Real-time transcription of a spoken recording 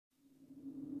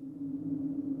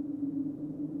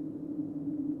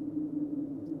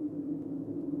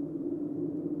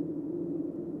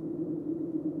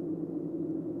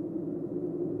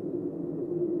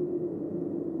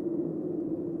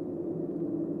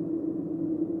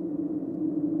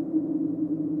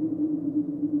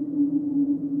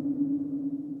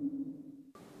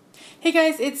Hey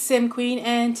guys, it's Sim Queen,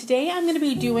 and today I'm going to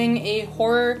be doing a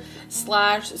horror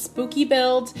slash spooky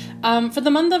build. For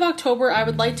the month of October, I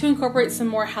would like to incorporate some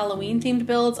more Halloween themed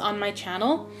builds on my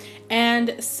channel.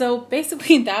 And so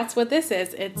basically that's what this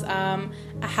is. It's a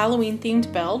Halloween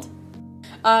themed build.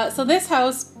 So this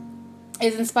house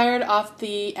is inspired off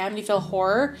the Amityville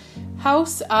Horror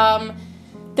House.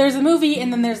 There's a movie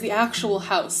and then there's the actual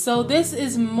house. So this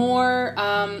is more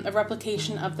a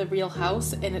replication of the real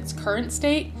house in its current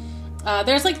state.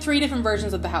 There's like 3 different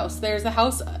versions of the house. There's the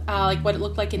house like what it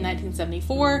looked like in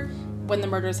 1974 when the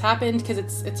murders happened, because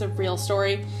it's a real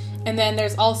story. And then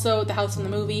there's also the house in the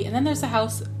movie, and then there's the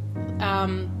house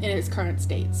in its current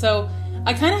state. So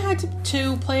I kind of had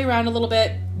to play around a little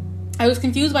bit. I was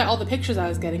confused by all the pictures I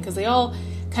was getting because they all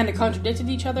kind of contradicted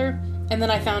each other. And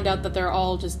then I found out that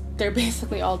they're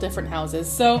basically all different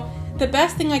houses. So the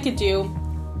best thing I could do,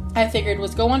 I figured,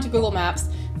 was go onto Google Maps,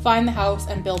 find the house,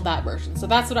 and build that version. So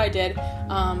that's what I did.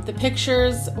 The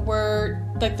pictures were,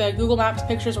 like the Google Maps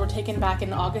pictures were taken back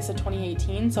in August of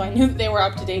 2018, so I knew that they were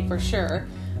up to date for sure.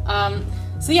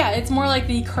 So yeah, it's more like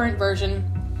the current version.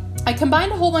 I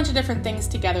combined a whole bunch of different things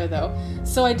together though.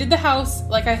 So I did the house,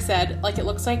 like I said, like it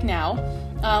looks like now,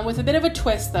 with a bit of a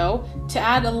twist though, to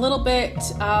add a little bit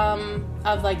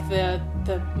of like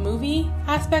the movie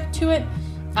aspect to it.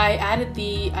 I added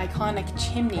the iconic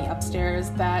chimney upstairs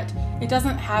that it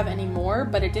doesn't have anymore,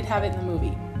 but it did have it in the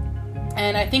movie.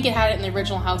 And I think it had it in the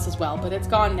original house as well, but it's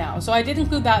gone now. So I did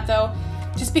include that though,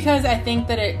 just because I think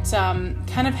that it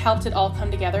kind of helped it all come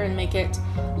together and make it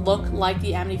look like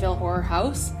the Amityville Horror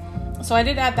House. So I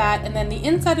did add that, and then the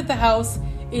inside of the house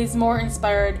is more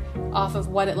inspired off of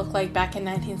what it looked like back in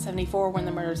 1974 when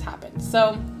the murders happened.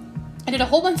 So I did a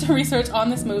whole bunch of research on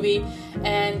this movie,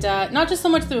 and not just so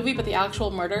much the movie, but the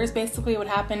actual murders. Basically what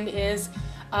happened is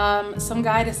some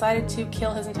guy decided to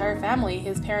kill his entire family,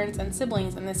 his parents and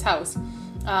siblings, in this house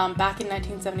back in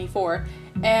 1974.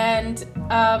 And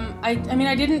I mean,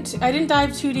 I didn't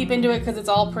dive too deep into it because it's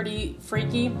all pretty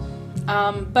freaky.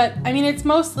 But I mean, it's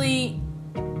mostly,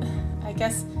 I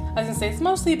guess I was gonna say it's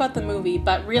mostly about the movie,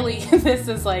 but really this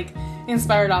is like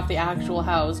inspired off the actual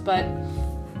house. But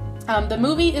the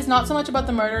movie is not so much about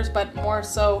the murders, but more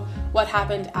so what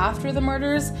happened after the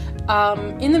murders.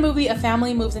 In the movie, a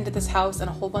family moves into this house and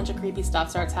a whole bunch of creepy stuff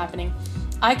starts happening.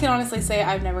 I can honestly say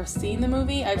I've never seen the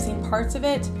movie. I've seen parts of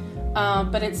it,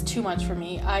 but it's too much for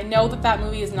me. I know that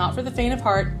movie is not for the faint of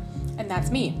heart, and that's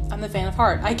me. I'm the faint of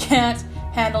heart. I can't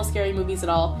handle scary movies at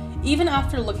all. Even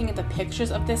after looking at the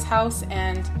pictures of this house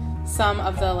and some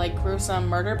of the like gruesome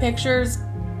murder pictures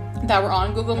that were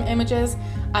on Google Images,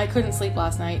 I couldn't sleep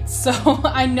last night. So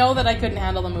I know that I couldn't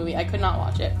handle the movie. I could not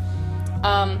watch it.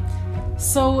 I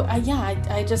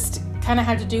just kind of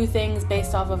had to do things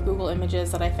based off of Google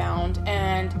Images that I found,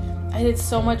 and I did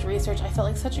so much research. I felt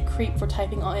like such a creep for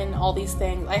typing in all these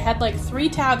things. I had like 3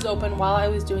 tabs open while I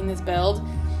was doing this build.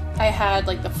 I had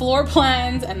like the floor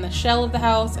plans and the shell of the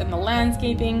house and the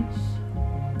landscaping.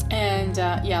 And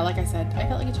like I said, I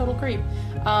felt like a total creep.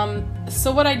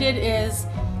 So what I did is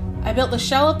I built the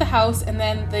shell of the house, and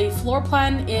then the floor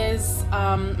plan is,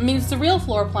 it's the real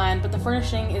floor plan, but the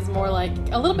furnishing is more like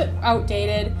a little bit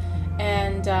outdated,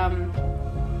 and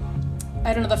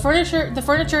I don't know, the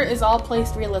furniture is all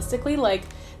placed realistically, like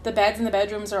the beds in the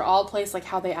bedrooms are all placed like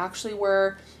how they actually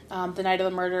were the night of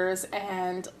the murders,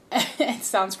 and it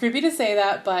sounds creepy to say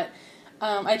that, but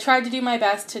I tried to do my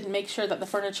best to make sure that the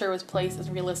furniture was placed as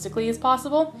realistically as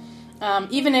possible,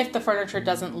 even if the furniture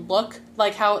doesn't look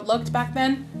like how it looked back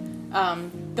then.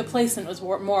 The placement was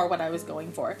more what I was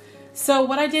going for. So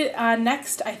what I did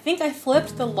next, I think I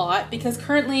flipped the lot, because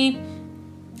currently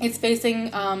it's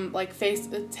facing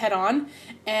it's head on,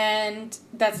 and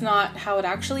that's not how it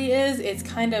actually is. It's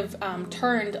kind of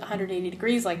turned 180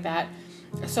 degrees like that.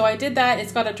 So I did that.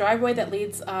 It's got a driveway that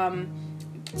leads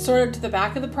sort of to the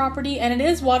back of the property, and it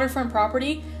is waterfront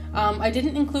property. I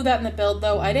didn't include that in the build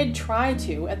though. I did try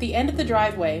to. At the end of the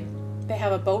driveway, they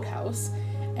have a boathouse.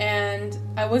 And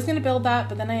I was going to build that,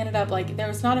 but then I ended up like, there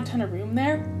was not a ton of room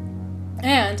there.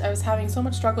 And I was having so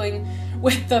much struggling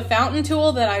with the fountain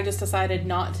tool that I just decided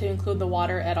not to include the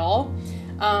water at all.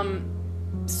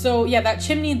 So yeah, that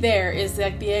chimney there is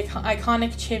like the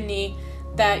iconic chimney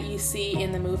that you see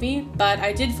in the movie. But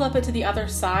I did flip it to the other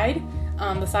side,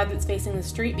 the side that's facing the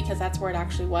street, because that's where it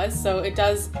actually was. So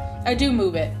I do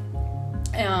move it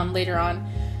later on.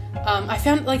 I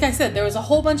found, like I said, there was a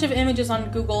whole bunch of images on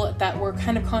Google that were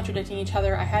kind of contradicting each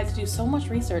other. I had to do so much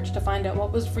research to find out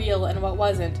what was real and what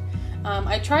wasn't.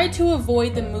 I tried to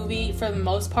avoid the movie for the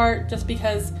most part, just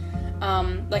because,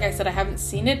 like I said, I haven't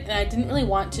seen it, and I didn't really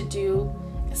want to do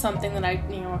something that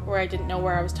where I didn't know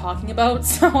where I was talking about.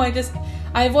 So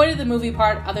I avoided the movie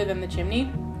part other than the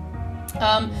chimney.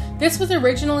 This was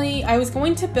originally, I was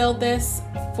going to build this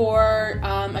for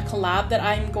a collab that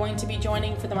I'm going to be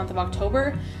joining for the month of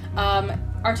October.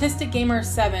 Artistic Gamer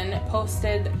 7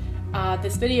 posted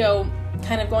this video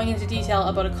kind of going into detail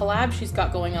about a collab she's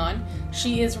got going on.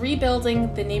 She is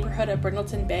rebuilding the neighborhood of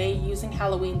Brindleton Bay using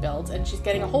Halloween builds, and she's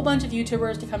getting a whole bunch of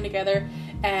YouTubers to come together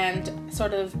and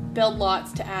sort of build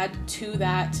lots to add to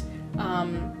that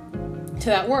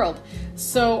world.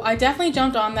 So I definitely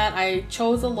jumped on that. I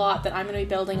chose a lot that I'm going to be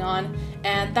building on,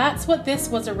 and that's what this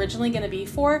was originally going to be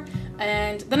for.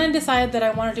 And then I decided that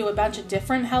I want to do a bunch of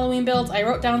different Halloween builds. I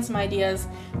wrote down some ideas,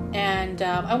 and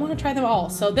I want to try them all.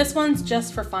 So this one's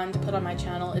just for fun to put on my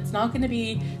channel. It's not going to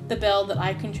be the build that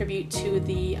I contribute to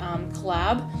the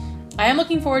collab. I am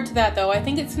looking forward to that though. I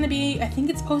think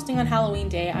it's posting on Halloween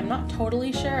Day. I'm not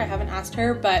totally sure. I haven't asked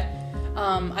her, but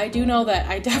I do know that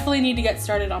I definitely need to get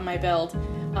started on my build.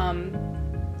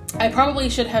 I probably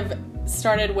should have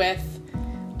started with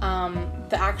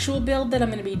the actual build that I'm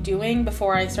going to be doing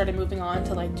before I started moving on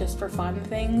to like just for fun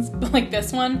things like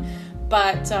this one.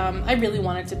 But I really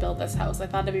wanted to build this house. I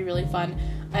thought it'd be really fun,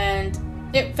 and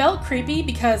it felt creepy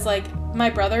because like my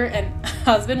brother and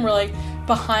husband were like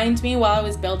behind me while I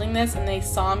was building this, and they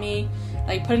saw me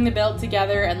like putting the build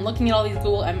together and looking at all these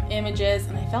Google images,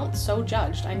 and I felt so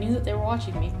judged. I knew that they were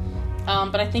watching me,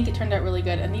 but I think it turned out really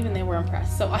good, and even they were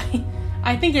impressed. So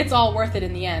I think it's all worth it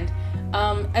in the end.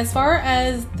 As far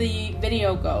as the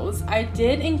video goes, I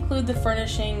did include the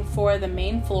furnishing for the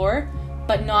main floor,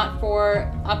 but not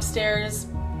for upstairs.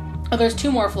 Oh, there's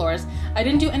 2 more floors. I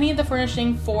didn't do any of the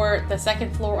furnishing for the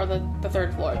second floor or the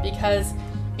 3rd floor because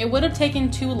it would have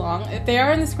taken too long. They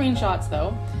are in the screenshots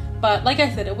though, but like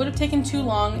I said, it would have taken too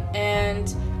long,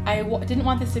 and I didn't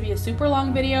want this to be a super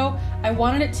long video. I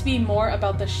wanted it to be more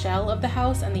about the shell of the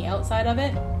house and the outside of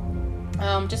it,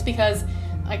 just because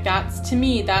like to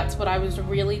me, that's what I was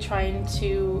really trying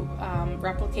to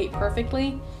replicate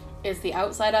perfectly, is the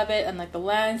outside of it and like the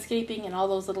landscaping and all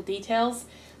those little details.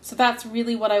 So that's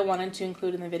really what I wanted to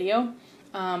include in the video.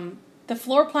 The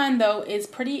floor plan though is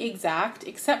pretty exact,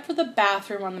 except for the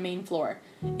bathroom on the main floor.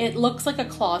 It looks like a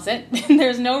closet.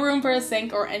 There's no room for a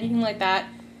sink or anything like that.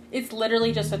 It's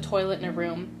literally just a toilet in a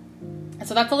room.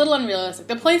 So that's a little unrealistic.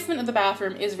 The placement of the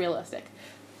bathroom is realistic,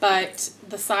 but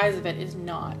the size of it is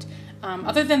not.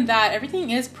 Other than that,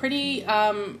 everything is pretty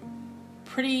accurate,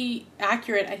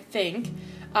 I think.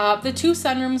 The 2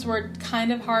 sunrooms were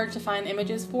kind of hard to find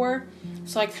images for,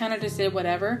 so I kind of just did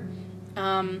whatever.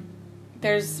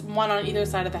 There's one on either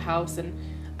side of the house, and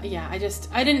yeah,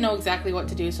 I didn't know exactly what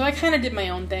to do, so I kind of did my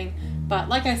own thing. But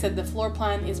like I said, the floor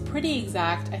plan is pretty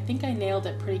exact. I think I nailed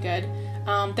it pretty good.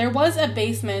 There was a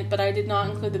basement, but I did not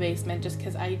include the basement just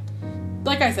because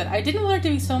like I said, I didn't want it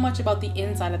to be so much about the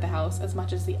inside of the house as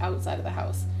much as the outside of the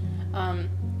house.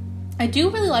 I do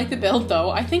really like the build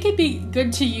though. I think it'd be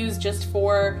good to use just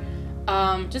for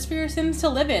your Sims to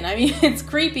live in. I mean, it's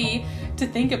creepy to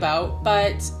think about,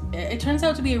 but it turns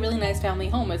out to be a really nice family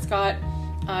home. It's got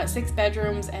 6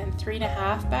 bedrooms and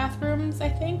 3.5 bathrooms, I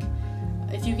think.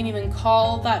 If you can even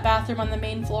call that bathroom on the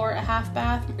main floor a half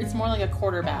bath, it's more like a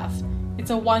quarter bath. It's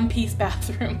a 1-piece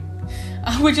bathroom,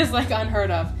 which is like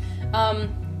unheard of.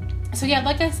 So yeah,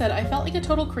 like I said, I felt like a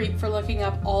total creep for looking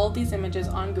up all of these images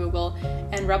on Google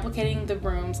and replicating the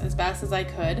rooms as best as I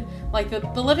could. Like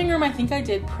the living room, I think I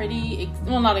did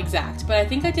well, not exact, but I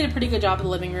think I did a pretty good job of the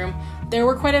living room. There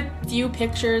were quite a few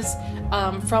pictures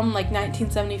from like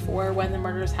 1974 when the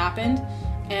murders happened,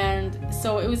 and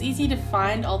so it was easy to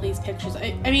find all these pictures.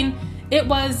 I mean, it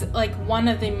was like one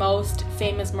of the most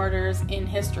famous murders in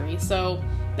history, so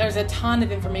there's a ton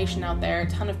of information out there, a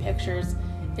ton of pictures.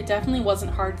 It definitely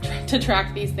wasn't hard to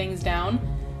track these things down.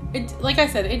 Like I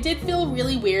said, it did feel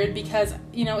really weird because,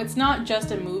 you know, it's not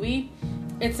just a movie,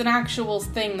 it's an actual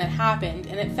thing that happened,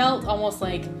 and it felt almost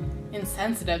like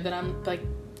insensitive that I'm like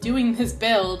doing this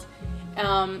build. But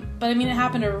I mean, it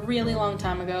happened a really long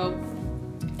time ago,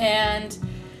 and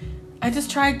I just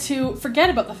tried to forget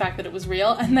about the fact that it was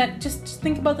real and that just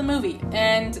think about the movie.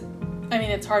 And I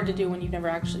mean, it's hard to do when you've never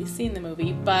actually seen the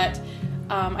movie, but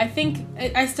I think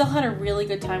I still had a really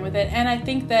good time with it, and I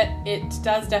think that it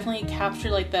does definitely capture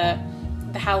like the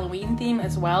Halloween theme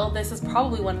as well. This is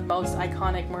probably one of the most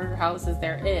iconic murder houses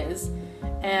there is,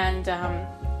 and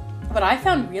what I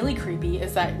found really creepy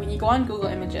is that when you go on Google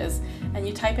Images and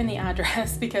you type in the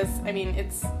address, because I mean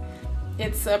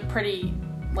it's a pretty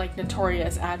like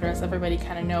notorious address, everybody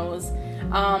kind of knows,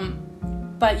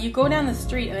 but you go down the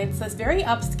street and it's this very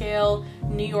upscale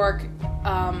New York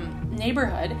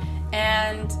neighborhood.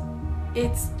 And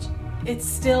it's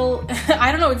still,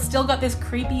 I don't know, it's still got this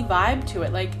creepy vibe to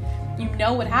it. Like, you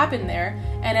know what happened there,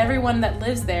 and everyone that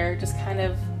lives there just kind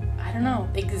of, I don't know,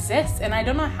 exists. And I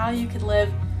don't know how you could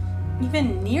live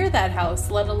even near that house,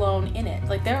 let alone in it.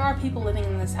 Like, there are people living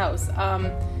in this house.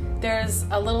 There's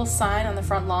a little sign on the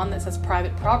front lawn that says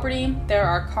private property. There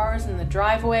are cars in the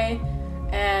driveway,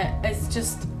 and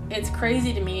it's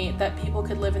crazy to me that people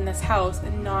could live in this house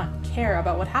and not care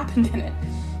about what happened in it.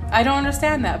 I don't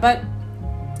understand that, but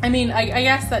I mean, I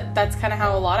guess that's kind of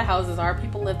how a lot of houses are.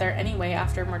 People live there anyway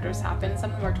after murders happen. Some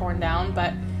of them were torn down,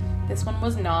 but this one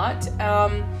was not.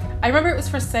 I remember it was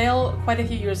for sale quite a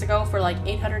few years ago for like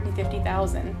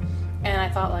 $850,000, and I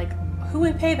thought, like, who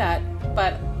would pay that?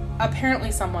 But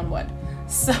apparently someone would.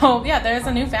 So yeah, there's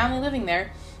a new family living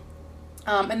there,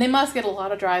 and they must get a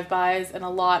lot of drive-bys and a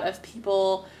lot of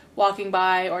people walking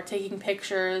by or taking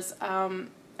pictures. I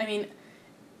mean,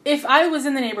 if I was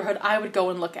in the neighborhood, I would go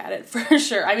and look at it for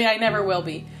sure. I mean, I never will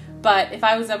be, but if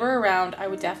I was ever around, I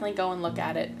would definitely go and look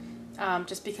at it,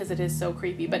 just because it is so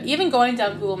creepy. But even going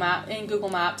down Google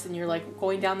Maps, and you're like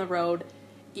going down the road,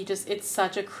 it's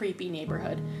such a creepy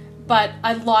neighborhood. But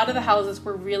a lot of the houses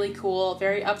were really cool,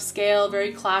 very upscale,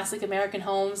 very classic American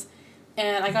homes,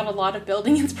 and I got a lot of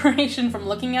building inspiration from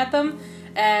looking at them,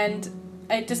 and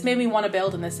it just made me want to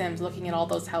build in The Sims, looking at all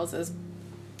those houses.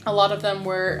 A lot of them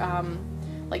were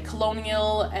like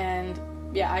colonial, and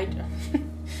yeah,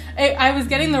 I was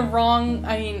getting the wrong,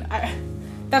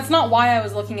 that's not why I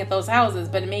was looking at those houses,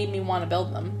 but it made me want to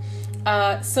build them.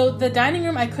 So the dining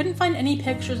room, I couldn't find any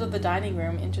pictures of the dining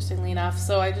room, interestingly enough,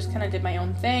 so I just kind of did my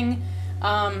own thing.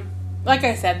 Like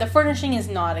I said, the furnishing is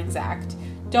not exact.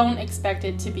 Don't expect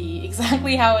it to be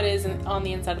exactly how it is on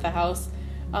the inside of the house.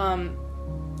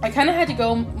 I kind of had to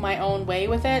go my own way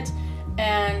with it,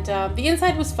 and the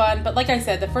inside was fun, but like I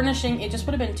said, the furnishing, it just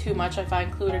would have been too much if I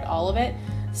included all of it.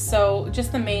 So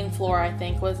just the main floor, I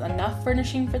think, was enough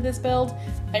furnishing for this build.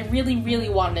 I really, really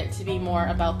wanted it to be more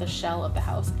about the shell of the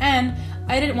house, and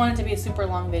I didn't want it to be a super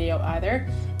long video either.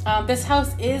 This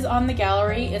house is on the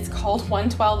gallery. It's called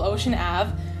 112 Ocean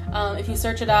Ave. If you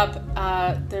search it up,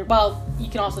 you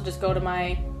can also just go to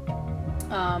my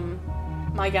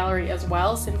my gallery as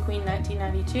well, Sim Queen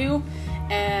 1992,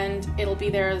 and it'll be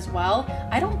there as well.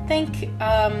 I don't think,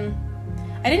 I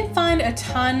didn't find a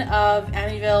ton of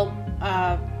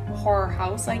Amityville Horror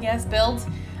House, I guess, builds.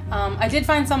 I did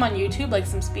find some on YouTube, like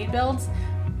some speed builds,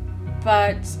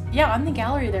 but yeah, on the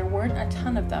gallery there weren't a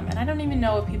ton of them, and I don't even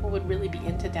know if people would really be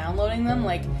into downloading them.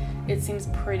 Like, it seems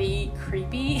pretty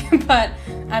creepy, but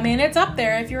I mean, it's up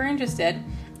there if you're interested.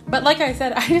 But like I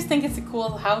said, I just think it's a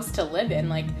cool house to live in.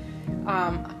 Like,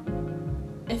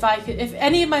 if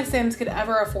any of my Sims could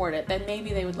ever afford it, then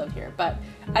maybe they would live here. But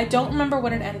I don't remember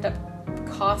what it ended up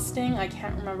costing. I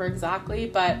can't remember exactly,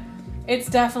 but it's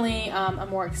definitely a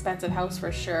more expensive house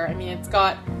for sure. I mean, it's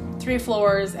got 3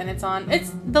 floors, and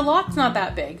the lot's not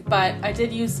that big, but I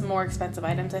did use some more expensive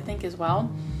items, I think, as well.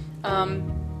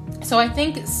 So I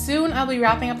think soon I'll be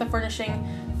wrapping up the furnishing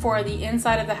for the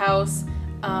inside of the house.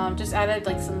 Just added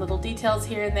like some little details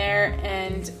here and there,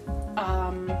 and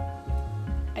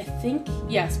I think,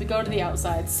 yes, we go to the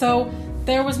outside. So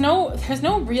there's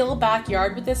no real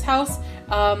backyard with this house.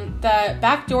 The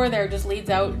back door there just leads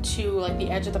out to like the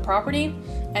edge of the property,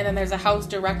 and then there's a house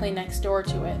directly next door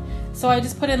to it. So I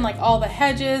just put in like all the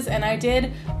hedges, and I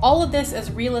did all of this as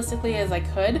realistically as I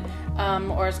could,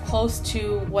 or as close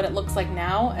to what it looks like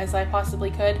now as I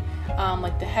possibly could.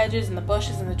 Like the hedges and the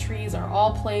bushes and the trees are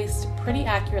all placed pretty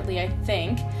accurately, I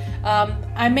think.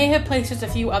 I may have placed just a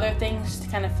few other things to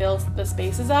kind of fill the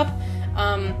spaces up,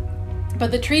 but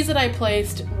the trees that I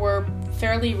placed were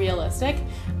fairly realistic.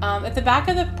 At the back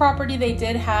of the property, they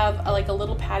did have a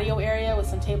little patio area with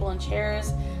some table and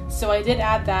chairs, so I did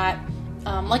add that.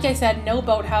 Like I said, no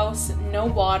boathouse, no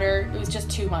water. It was just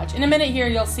too much. In a minute here,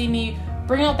 you'll see me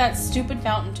bring out that stupid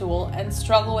fountain tool and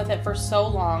struggle with it for so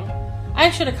long. I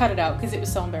should have cut it out because it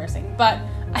was so embarrassing, but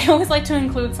I always like to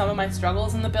include some of my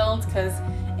struggles in the builds because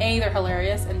A, they're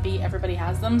hilarious, and B, everybody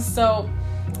has them. So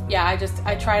yeah,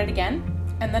 I tried it again,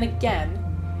 and then again,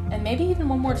 and maybe even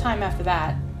one more time after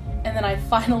that, and then I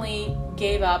finally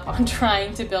gave up on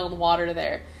trying to build water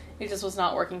there. It just was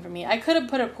not working for me. I could have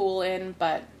put a pool in,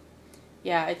 but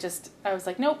yeah, I was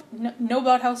like, nope, no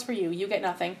boathouse for you. You get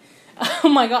nothing. Oh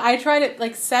my god, I tried it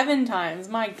like 7 times.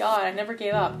 My god, I never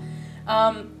gave up.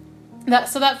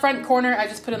 So that front corner, I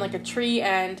just put in like a tree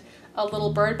and a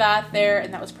little bird bath there,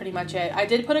 and that was pretty much it. I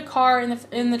did put a car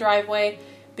in the driveway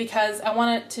because I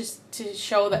wanted to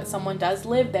show that someone does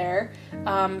live there.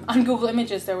 On Google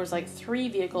Images, there was like 3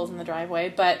 vehicles in the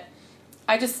driveway, but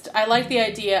I like the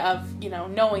idea of, you know,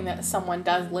 knowing that someone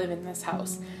does live in this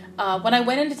house. When I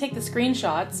went in to take the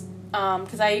screenshots,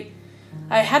 because I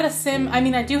had a sim, I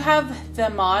mean, I do have the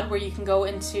mod where you can go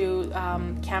into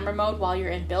camera mode while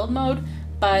you're in build mode,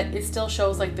 but it still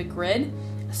shows like the grid.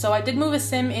 So I did move a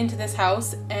sim into this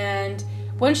house, and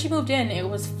when she moved in, it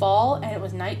was fall and it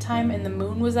was nighttime and the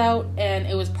moon was out, and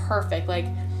it was perfect. Like,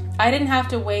 I didn't have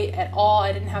to wait at all.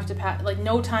 I didn't have to pass, like,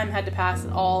 no time had to pass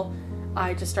at all.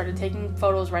 I just started taking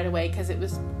photos right away because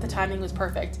the timing was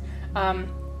perfect.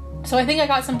 So I think I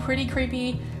got some pretty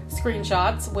creepy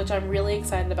screenshots, which I'm really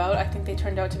excited about. I think they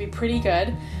turned out to be pretty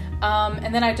good.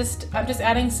 And then I'm just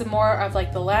adding some more of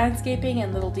like the landscaping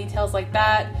and little details like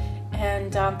that.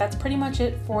 And that's pretty much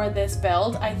it for this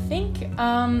build. I think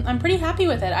I'm pretty happy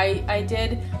with it.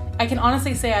 I can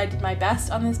honestly say I did my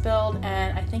best on this build,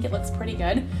 and I think it looks pretty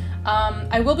good.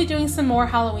 I will be doing some more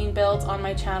Halloween builds on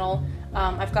my channel.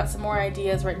 I've got some more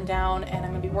ideas written down, and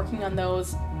I'm going to be working on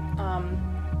those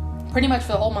pretty much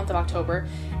for the whole month of October.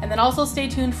 And then also stay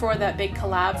tuned for that big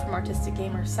collab from Artistic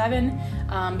Gamer 7,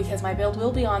 because my build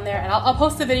will be on there, and I'll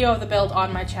post a video of the build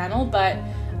on my channel, but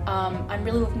I'm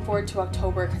really looking forward to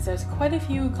October because there's quite a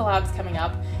few collabs coming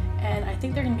up, and I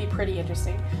think they're going to be pretty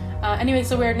interesting. Anyway,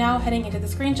 so we're now heading into the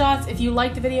screenshots. If you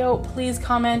liked the video, please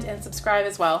comment and subscribe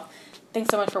as well. Thanks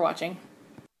so much for watching.